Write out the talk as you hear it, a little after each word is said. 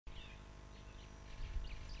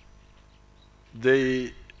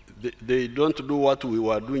they don't do what we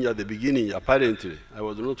were doing at the beginning, apparently. I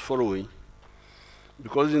was not following.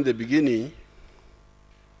 Because in the beginning,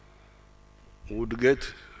 we would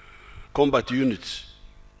get combat units,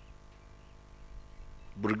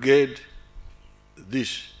 brigade,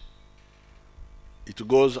 this. It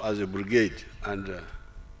goes as a brigade and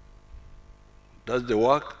does the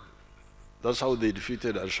work. That's how they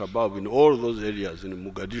defeated Al-Shabaab in all those areas,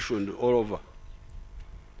 in Mogadishu and all over.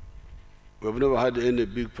 We've never had any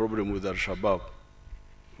big problem with Al-Shabaab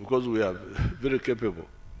because we are very capable.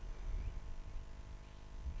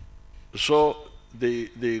 So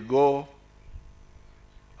they go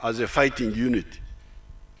as a fighting unit.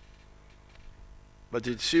 But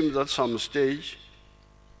it seems at some stage,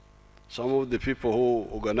 some of the people who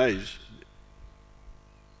organize,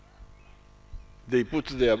 they put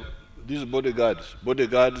these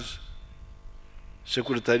bodyguards,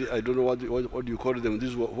 secretary, I don't know what do you call them,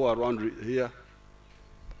 these who are around here,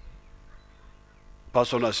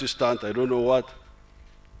 personal assistant, I don't know what.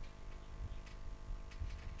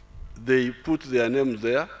 They put their names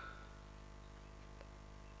there,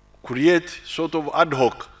 create sort of ad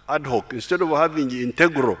hoc, instead of having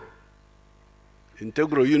integral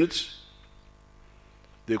units,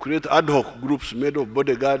 they create ad hoc groups made of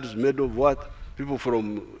bodyguards, made of what? People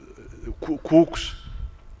from cooks.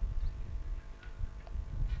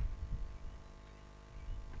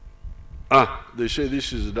 They say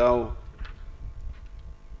this is now,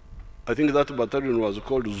 I think that battalion was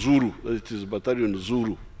called Zulu, it is Battalion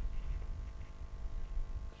Zulu.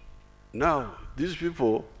 Now, these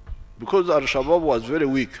people, because Al-Shabaab was very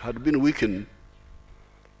weak, had been weakened,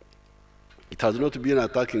 it has not been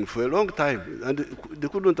attacking for a long time, and they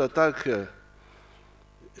couldn't attack the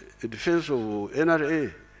defense of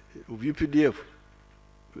NRA, of UPDF.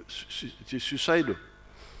 It is suicidal.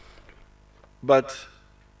 But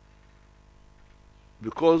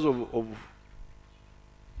because of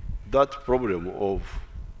that problem of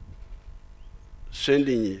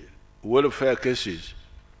sending welfare cases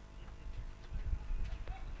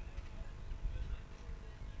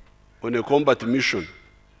on a combat mission,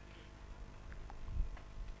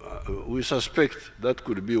 we suspect that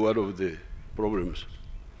could be one of the problems.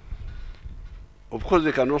 Of course,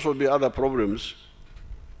 there can also be other problems,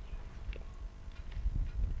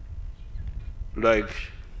 like,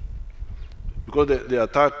 because the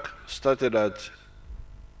attack started at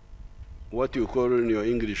what you call in your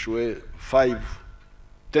English way,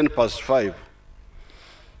 10 past 5,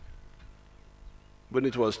 when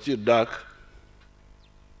it was still dark.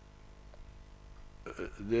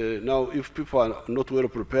 Now, if people are not well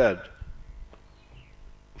prepared,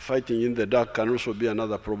 fighting in the dark can also be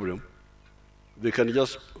another problem. They can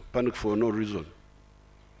just panic for no reason.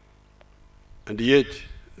 And yet,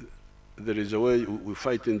 there is a way we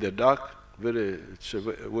fight in the dark, it's a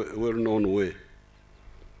well-known way.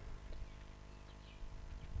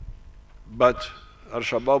 But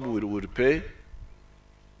Al-Shabaab will pay.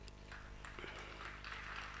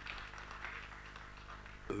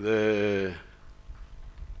 The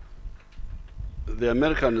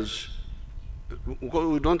Americans,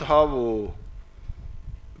 we don't have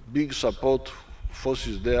big support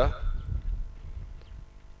forces there,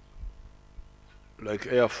 like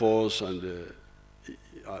Air Force and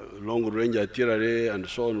long-range artillery and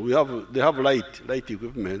so on. They have light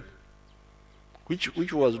equipment,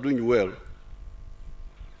 which was doing well.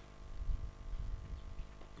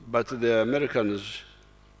 But the Americans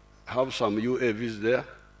have some UAVs there,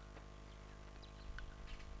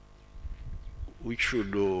 which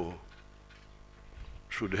should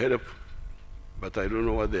help, but I don't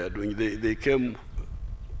know what they are doing. They came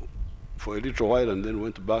for a little while and then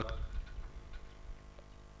went back.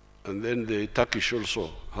 And then the Turkish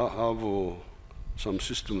also have some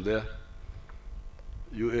system there,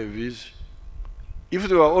 UAVs. If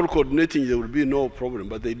they were all coordinating, there would be no problem,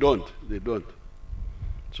 but they don't.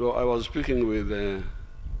 So I was speaking with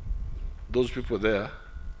those people there,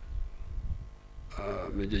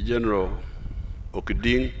 Major General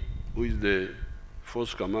Okiding, who is the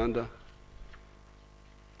force commander,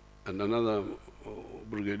 and another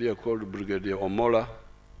brigadier called Brigadier Omola.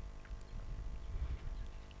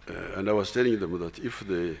 And I was telling them that if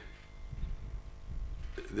the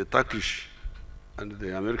Turkish and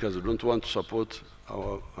the Americans don't want to support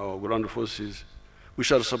our ground forces, we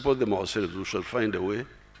shall support them ourselves. We shall find a way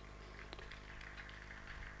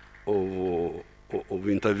of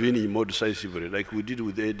intervening more decisively, like we did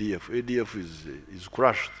with ADF. ADF is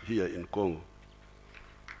crushed here in Congo.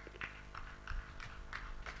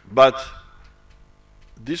 But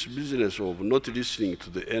this business of not listening to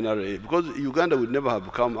the NRA, because Uganda would never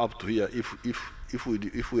have come up to here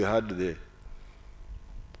if we had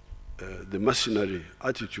the mercenary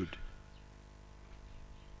attitude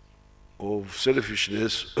of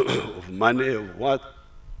selfishness, of money, of what.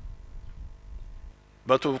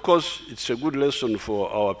 But of course, it's a good lesson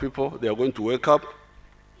for our people. They are going to wake up.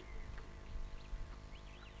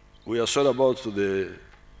 We are sorry about the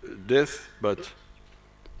death, but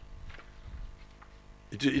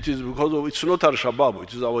it is because of, it's not Alshabab,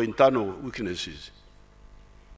 it is our internal weaknesses.